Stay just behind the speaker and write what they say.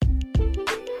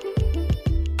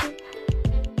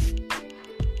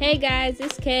Hey guys,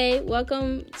 it's Kay.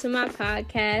 Welcome to my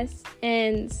podcast.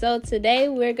 And so today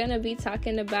we're going to be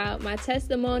talking about my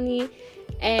testimony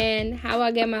and how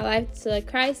I gave my life to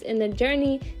Christ and the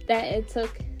journey that it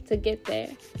took to get there.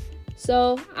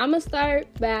 So I'm going to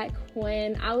start back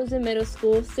when I was in middle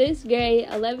school, 6th grade,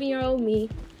 11-year-old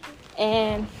me.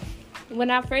 And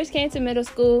when I first came to middle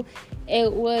school,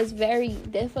 it was very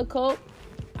difficult.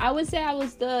 I would say I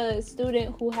was the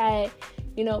student who had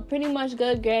pretty much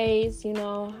good grades.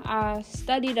 I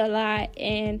studied a lot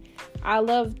and I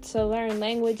loved to learn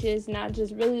languages and I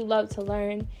just really loved to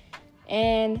learn.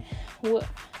 And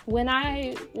when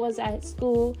I was at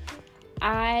school,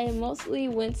 I mostly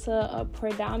went to a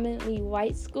predominantly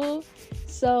white school.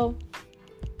 So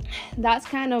that's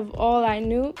kind of all I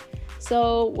knew.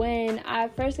 So when I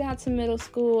first got to middle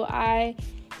school, I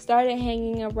started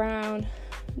hanging around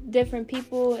different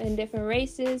people and different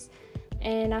races.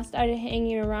 And I started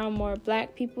hanging around more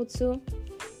black people too.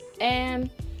 And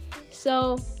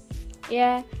so,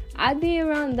 I'd be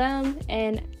around them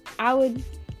and I would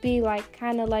be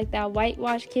kind of like that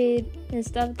whitewash kid and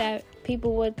stuff that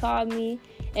people would call me.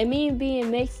 And me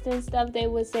being mixed and stuff, they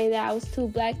would say that I was too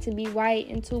black to be white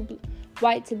and too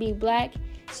white to be black.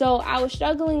 So I was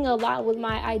struggling a lot with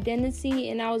my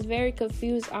identity and I was very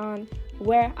confused on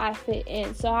where I fit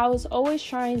in. So I was always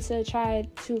trying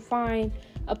to find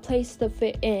a place to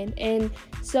fit in. And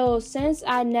so since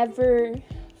I never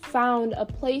found a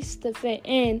place to fit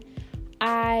in,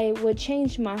 I would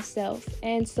change myself.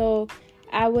 And so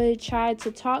I would try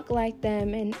to talk like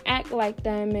them and act like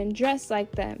them and dress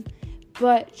like them.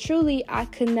 But truly, I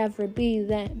could never be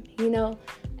them,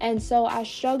 And so I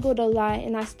struggled a lot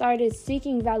and I started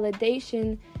seeking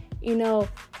validation,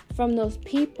 from those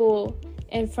people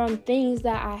and from things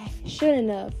that I shouldn't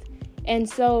have. And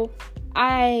so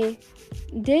I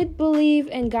did believe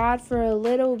in God for a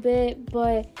little bit,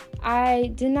 but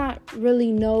I did not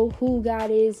really know who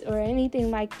God is or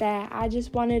anything like that. I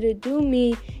just wanted to do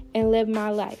me and live my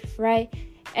life, right?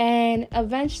 And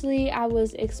eventually I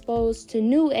was exposed to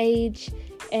New Age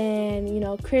and,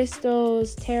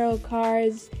 crystals, tarot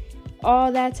cards,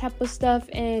 all that type of stuff.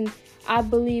 And I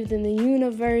believed in the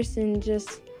universe and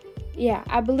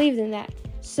I believed in that.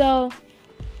 So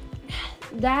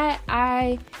that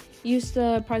I used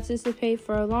to participate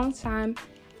for a long time.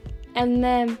 And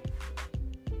then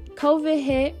COVID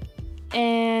hit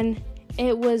and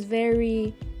it was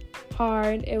very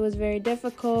hard. It was very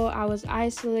difficult. I was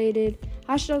isolated.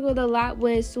 I struggled a lot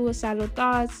with suicidal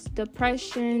thoughts,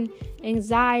 depression,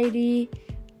 anxiety,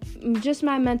 just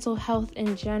my mental health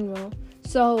in general.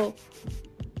 So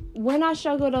when I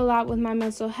struggled a lot with my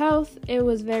mental health, it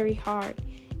was very hard.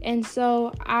 And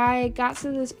so I got to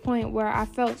this point where I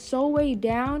felt so weighed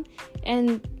down,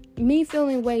 and me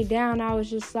feeling weighed down, I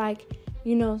was just like,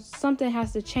 something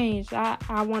has to change.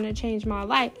 I want to change my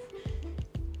life.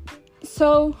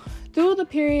 So through the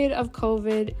period of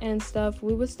COVID and stuff,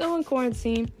 we were still in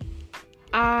quarantine.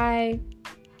 I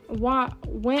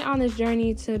went on this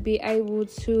journey to be able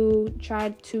to try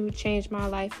to change my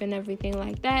life and everything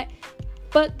like that.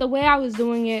 But the way I was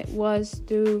doing it was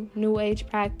through New Age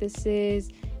practices,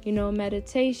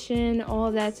 meditation,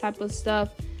 all that type of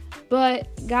stuff. But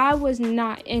God was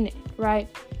not in it, right?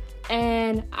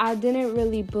 And I didn't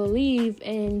really believe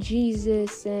in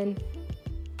Jesus and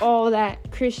all that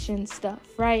Christian stuff,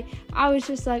 right? I was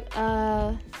just like,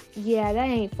 that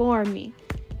ain't for me.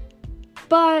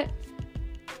 But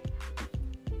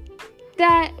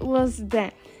that was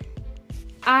then.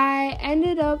 I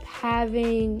ended up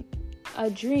having a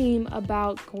dream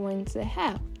about going to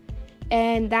hell.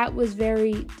 And that was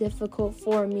very difficult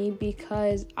for me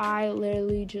because I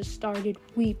literally just started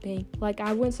weeping.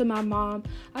 I went to my mom,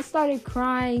 I started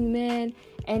crying, man.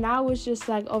 And I was just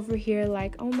over here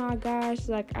oh my gosh,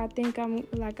 I think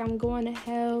I'm going to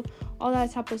hell, all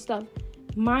that type of stuff.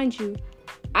 Mind you,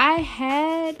 I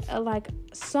had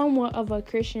somewhat of a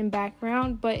Christian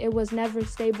background, but it was never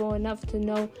stable enough to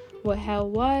know what hell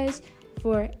was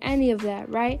for any of that,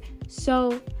 right?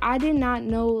 So I did not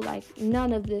know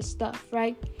none of this stuff,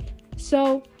 right?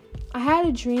 So I had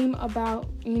a dream about,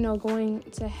 going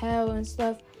to hell and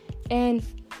stuff. And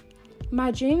my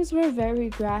dreams were very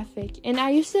graphic. And I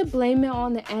used to blame it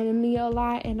on the enemy a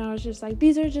lot. And I was just like,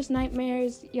 these are just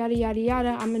nightmares, yada, yada, yada.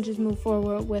 I'm going to just move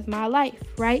forward with my life,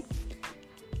 right?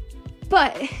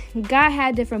 But God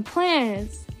had different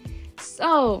plans.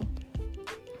 So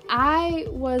I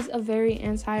was a very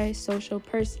antisocial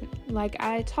person.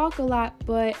 I talk a lot,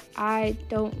 but I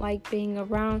don't like being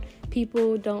around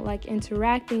people, don't like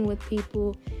interacting with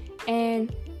people.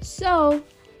 And so,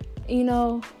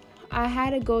 I had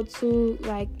to go to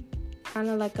kind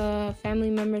of like a family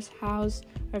member's house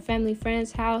or family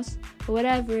friend's house or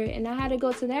whatever, and I had to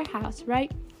go to their house,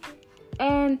 right?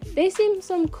 And they seemed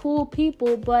some cool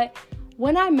people, but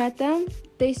when I met them,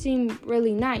 they seemed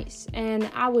really nice, and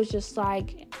I was just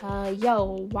like,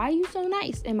 yo, why are you so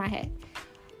nice, in my head?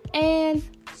 And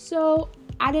so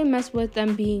I didn't mess with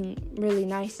them being really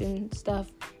nice and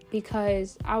stuff,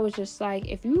 because I was just like,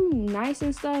 if you nice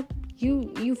and stuff,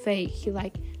 you fake, you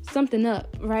like something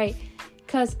up, right?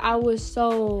 Because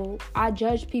I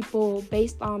judge people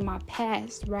based on my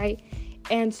past, right?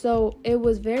 And so it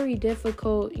was very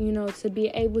difficult, to be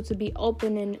able to be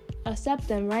open and accept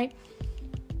them, right?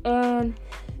 And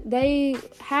they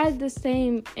had the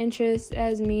same interests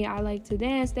as me. I like to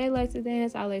dance, they like to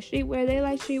dance. I like streetwear, they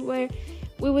like streetwear.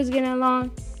 We was getting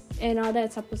along and all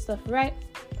that type of stuff, right?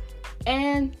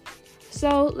 And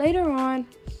so later on,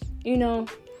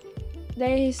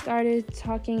 they started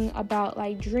talking about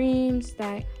like dreams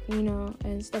that,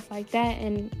 and stuff like that,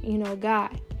 and,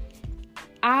 God.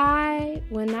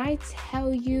 When I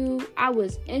tell you, I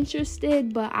was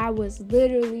interested, but I was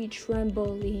literally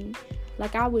trembling.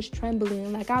 Like I was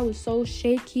trembling, like I was so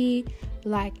shaky,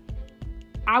 like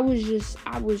I was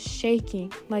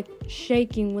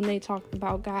shaking when they talked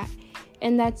about God.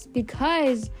 And that's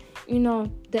because,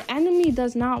 the enemy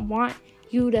does not want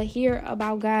you to hear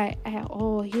about God at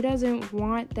all. He doesn't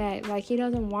want that. Like, he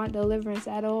doesn't want deliverance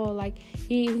at all. Like,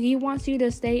 he wants you to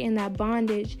stay in that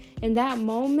bondage. In that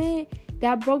moment,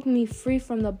 that broke me free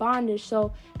from the bondage.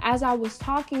 So as I was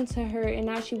talking to her and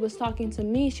as she was talking to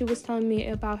me, she was telling me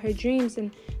about her dreams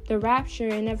and the rapture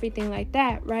and everything like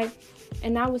that, right?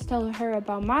 And I was telling her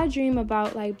about my dream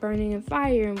about like burning in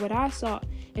fire and what I saw.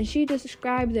 And she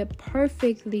described it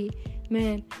perfectly,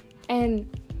 man. And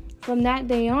from that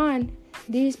day on,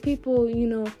 these people,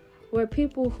 were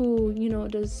people who,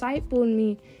 discipled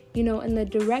me, in the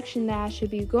direction that I should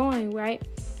be going, right?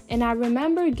 And I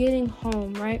remember getting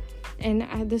home, right?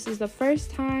 And this is the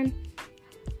first time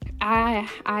I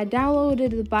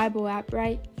downloaded the Bible app,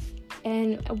 right?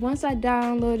 And once I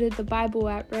downloaded the Bible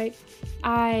app, right,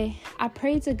 I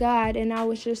prayed to God, and I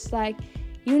was just like,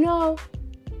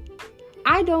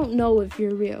 I don't know if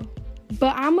you're real,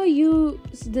 but I'm going to use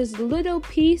this little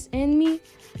piece in me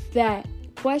that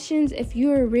questions if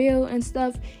you're real and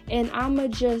stuff, and I'm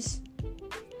going to just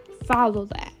follow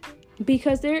that,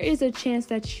 because there is a chance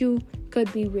that you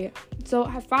could be real. So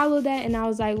I followed that, and I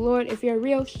was like, Lord, if you're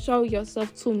real, show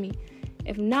yourself to me.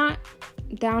 If not,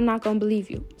 then I'm not going to believe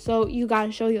you. So you got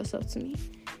to show yourself to me.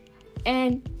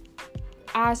 And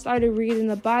I started reading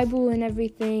the Bible and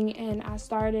everything, and I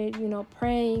started,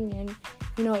 praying and,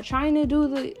 trying to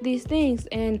do these things.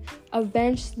 And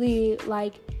eventually,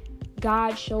 like,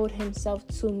 God showed himself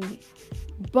to me.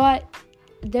 But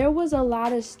there was a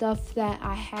lot of stuff that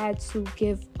I had to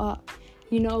give up,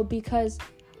 because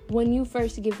when you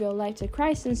first give your life to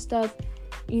Christ and stuff,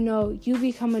 you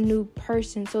become a new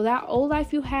person. So that old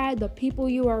life you had, the people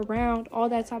you were around, all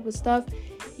that type of stuff,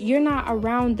 you're not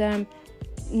around them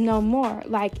no more.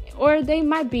 Like, or they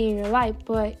might be in your life,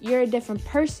 but you're a different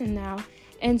person now.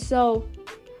 And so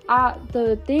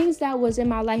the things that was in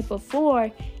my life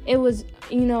before, it was,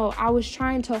 I was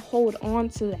trying to hold on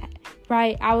to that,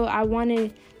 right? I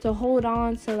wanted to hold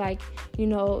on to, like,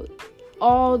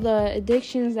 all the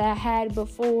addictions that I had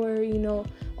before,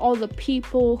 all the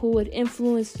people who would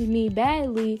influence me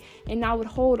badly, and I would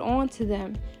hold on to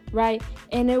them, right?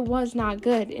 And it was not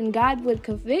good. And God would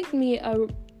convict me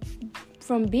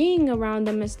from being around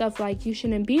them and stuff, like, you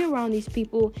shouldn't be around these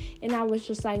people. And I was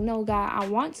just like, no, God, I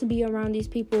want to be around these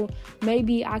people.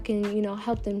 Maybe I can,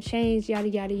 help them change, yada,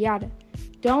 yada, yada.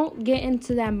 Don't get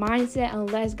into that mindset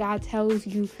unless God tells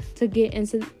you to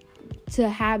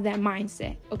have that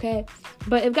mindset, okay?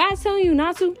 But if God's telling you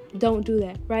not to, don't do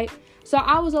that, right? So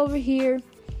I was over here,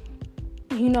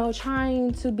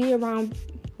 trying to be around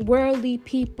worldly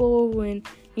people and,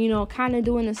 kind of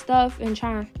doing the stuff and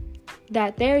trying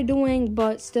that they're doing,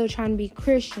 but still trying to be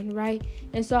Christian, right?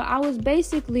 And so I was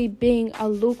basically being a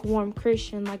lukewarm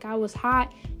Christian. Like, I was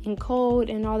hot and cold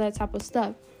and all that type of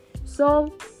stuff.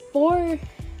 So for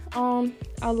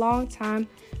a long time,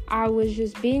 I was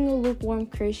just being a lukewarm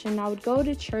Christian. I would go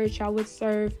to church, I would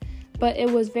serve, but it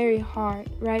was very hard,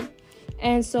 right?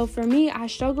 And so for me, I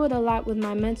struggled a lot with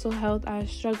my mental health. I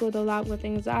struggled a lot with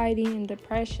anxiety and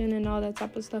depression and all that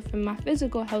type of stuff, and my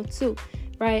physical health too,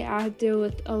 right? I deal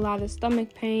with a lot of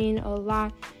stomach pain, a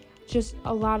lot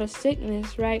of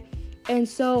sickness, right? And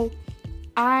so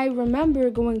I remember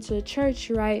going to church,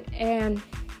 right? And,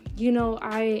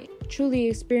 I truly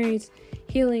experienced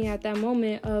healing at that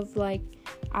moment of, like,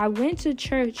 I went to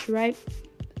church, right?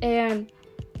 And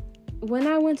when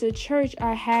I went to church,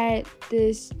 I had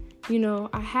this,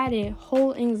 I had a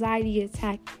whole anxiety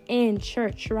attack in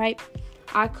church, right?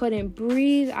 I couldn't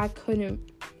breathe. I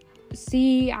couldn't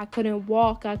see. I couldn't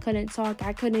walk. I couldn't talk.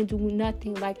 I couldn't do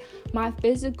nothing. Like, my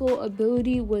physical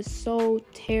ability was so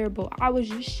terrible. I was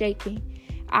just shaking.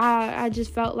 I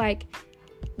just felt like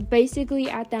basically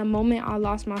at that moment I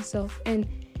lost myself. And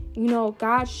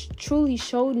God truly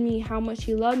showed me how much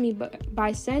he loved me, but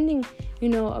by sending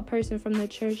a person from the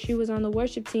church. She was on the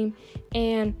worship team,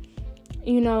 and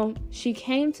she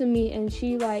came to me and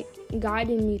she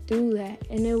guided me through that.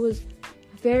 And it was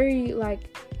very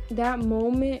that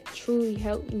moment truly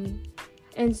helped me.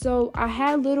 And so I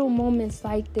had little moments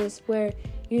like this where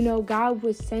God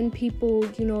would send people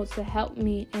to help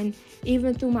me. And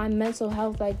even through my mental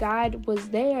health, God was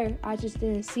there. I just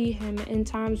didn't see him in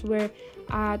times where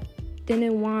I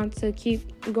didn't want to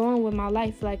keep going with my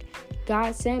life.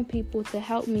 God sent people to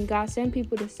help me. God sent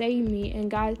people to save me. And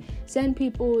God sent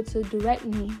people to direct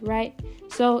me, right?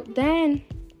 So then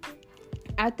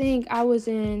I think I was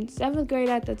in 7th grade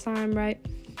at the time, right?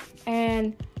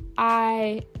 And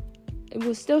I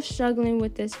was still struggling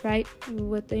with this, right?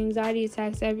 With the anxiety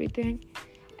attacks, everything.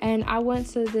 And I went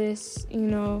to this,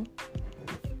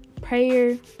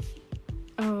 prayer.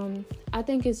 I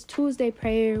think it's Tuesday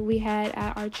prayer we had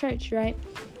at our church, right?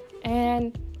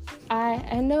 And I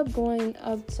ended up going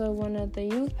up to one of the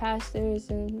youth pastors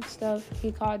and stuff.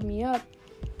 He called me up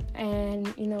and,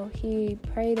 he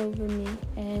prayed over me.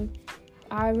 And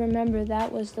I remember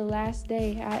that was the last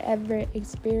day I ever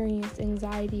experienced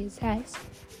anxiety attacks.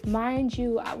 Mind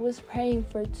you, I was praying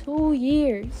for 2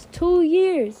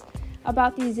 years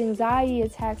about these anxiety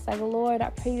attacks. Lord,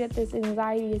 I pray that this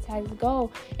anxiety attacks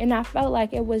go. And I felt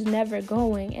like it was never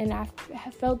going. And I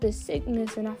felt this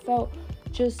sickness, and I felt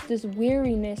just this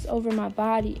weariness over my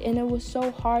body. And it was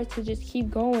so hard to just keep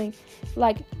going.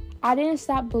 I didn't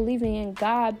stop believing in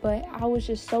God, but I was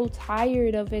just so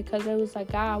tired of it, because it was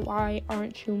God, why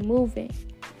aren't you moving?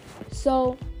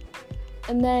 So,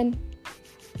 and then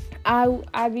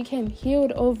I became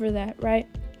healed over that, right?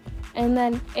 And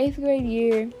then 8th grade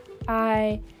year,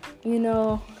 I'm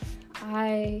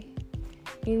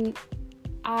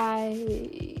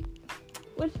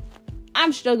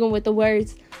struggling with the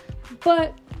words,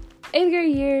 but 8th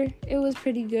grade year, it was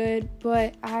pretty good,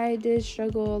 but I did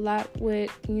struggle a lot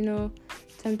with,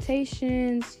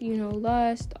 temptations,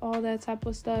 lust, all that type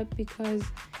of stuff, because,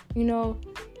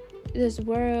 this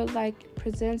world,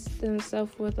 presents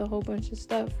themselves with a whole bunch of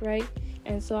stuff, right?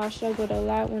 And so I struggled a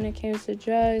lot when it came to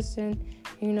drugs and,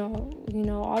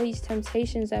 all these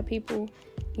temptations that people,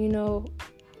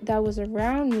 that was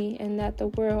around me and that the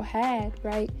world had,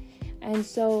 right? And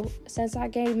so since I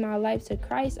gave my life to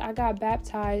Christ, I got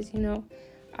baptized,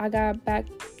 I got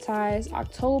baptized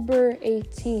October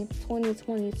 18th,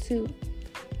 2022,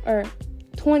 or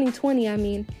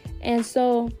 2020, And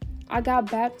so I got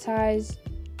baptized.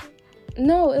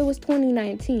 No, it was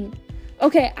 2019.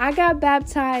 Okay, I got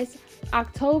baptized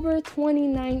October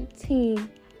 2019,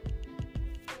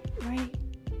 right?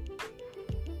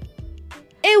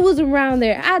 It was around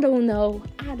there. I don't know.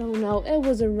 It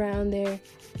was around there,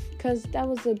 because that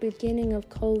was the beginning of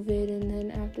COVID, and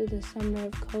then after the summer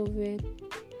of COVID,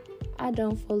 I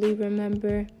don't fully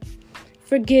remember.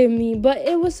 Forgive me, but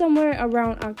it was somewhere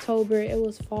around October. It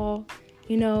was fall,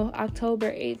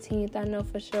 October 18th, I know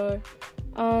for sure.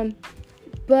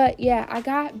 But yeah, I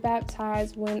got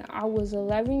baptized when I was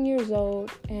 11 years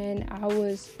old, and I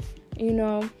was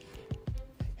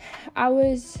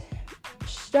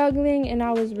struggling, and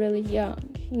I was really young,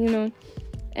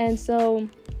 And so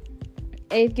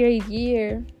 8th grade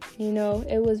year,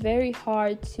 it was very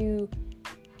hard to,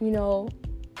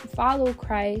 follow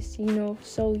Christ,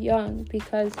 so young,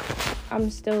 because I'm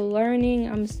still learning,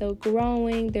 I'm still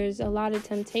growing. There's a lot of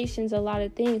temptations, a lot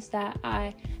of things that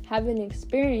I haven't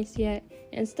experienced yet,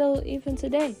 and still even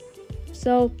today.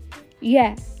 So,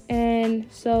 yeah. And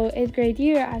so 8th grade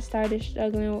year, I started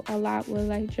struggling a lot with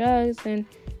drugs and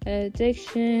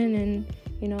addiction and,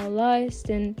 lust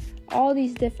and all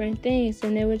these different things.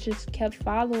 And it was just kept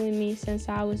following me since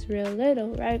I was real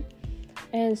little, right?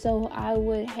 And so I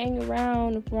would hang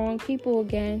around wrong people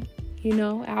again.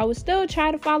 I would still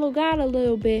try to follow God a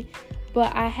little bit,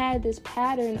 but I had this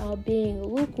pattern of being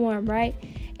lukewarm, right?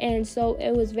 And so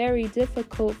it was very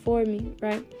difficult for me,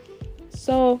 right?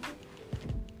 So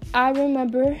I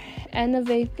remember end of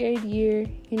 8th grade year,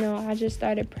 I just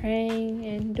started praying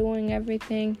and doing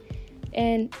everything.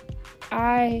 And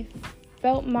I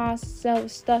felt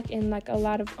myself stuck in a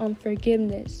lot of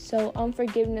unforgiveness. So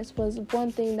unforgiveness was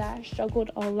one thing that I struggled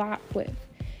a lot with.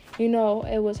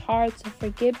 It was hard to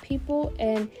forgive people,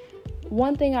 and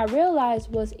one thing I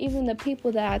realized was even the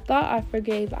people that I thought I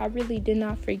forgave, I really did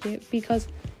not forgive, because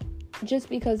just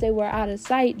because they were out of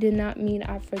sight did not mean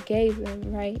I forgave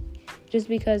them, right? Just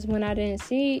because when I didn't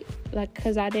see,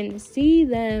 because I didn't see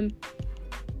them,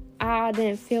 I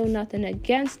didn't feel nothing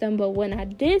against them. But when I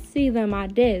did see them, I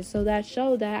did. So that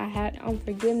showed that I had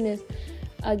unforgiveness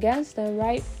against them,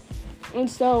 right? And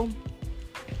so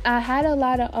I had a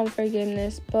lot of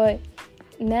unforgiveness, but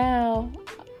now,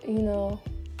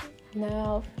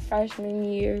 now freshman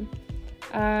year,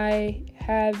 I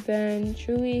have been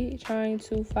truly trying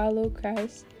to follow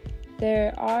Christ.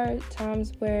 There are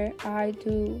times where I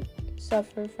do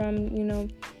suffer from,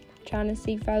 trying to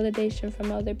seek validation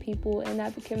from other people, and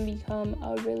that can become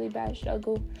a really bad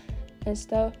struggle and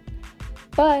stuff.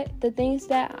 But the things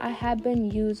that I have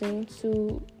been using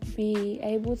to be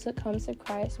able to come to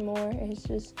Christ more is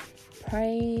just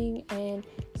praying and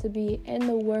to be in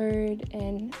the Word,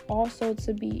 and also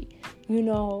to be,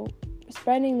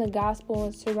 spreading the gospel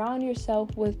and surround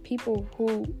yourself with people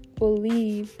who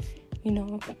believe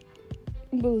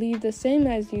the same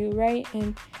as you, right?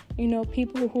 And,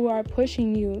 people who are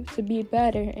pushing you to be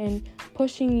better and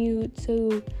pushing you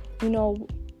to,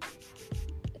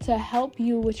 to help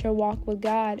you with your walk with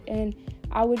God. And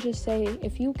I would just say,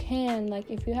 if you can,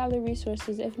 if you have the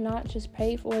resources, if not, just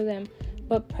pray for them.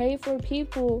 But pray for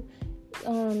people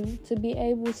to be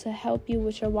able to help you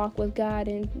with your walk with God,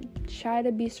 and try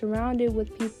to be surrounded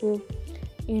with people,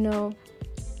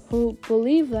 who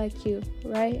believe like you,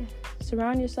 right?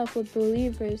 Surround yourself with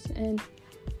believers, and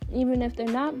even if they're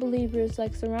not believers,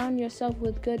 surround yourself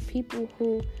with good people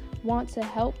who want to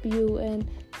help you and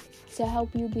to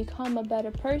help you become a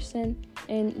better person,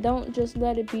 and don't just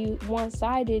let it be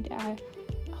one-sided. I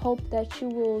hope that you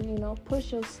will,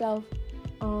 push yourself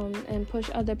and push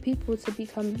other people to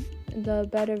become the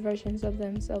better versions of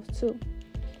themselves too.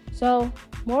 So,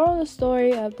 moral of the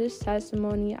story of this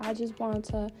testimony, I just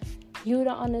want you to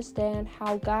understand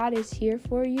how God is here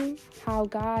for you, how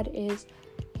God is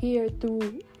here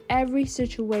through every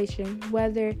situation,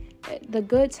 whether the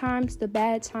good times, the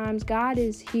bad times. God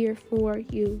is here for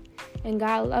you, and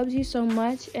God loves you so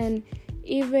much. And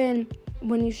even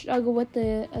when you struggle with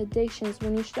the addictions,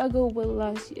 when you struggle with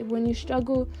lust, when you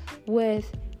struggle with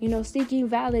seeking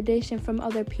validation from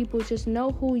other people, just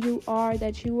know who you are,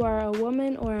 that you are a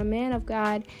woman or a man of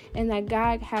God, and that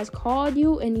God has called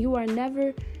you, and you are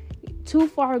never too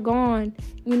far gone,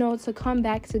 to come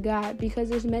back to God, because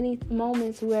there's many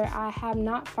moments where I have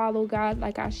not followed God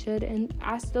like I should, and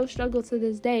I still struggle to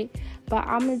this day. But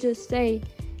I'm going to just say,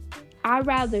 I'd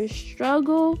rather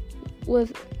struggle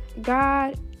with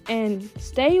God and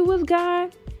stay with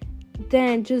God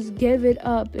than just give it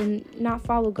up and not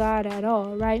follow God at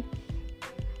all, right?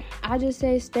 I just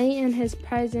say stay in His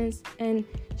presence and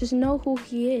just know who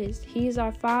He is. He's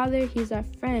our Father, He's our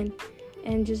friend,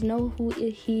 and just know who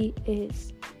He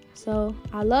is. So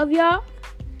I love y'all.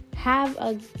 Have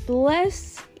a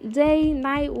blessed day,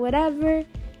 night, whatever,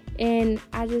 and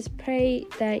I just pray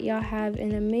that y'all have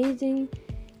an amazing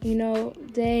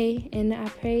day, and I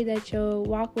pray that your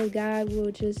walk with God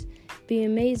will just be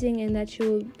amazing, and that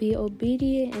you will be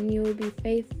obedient and you will be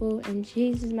faithful. In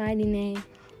Jesus' mighty name,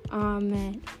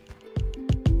 amen.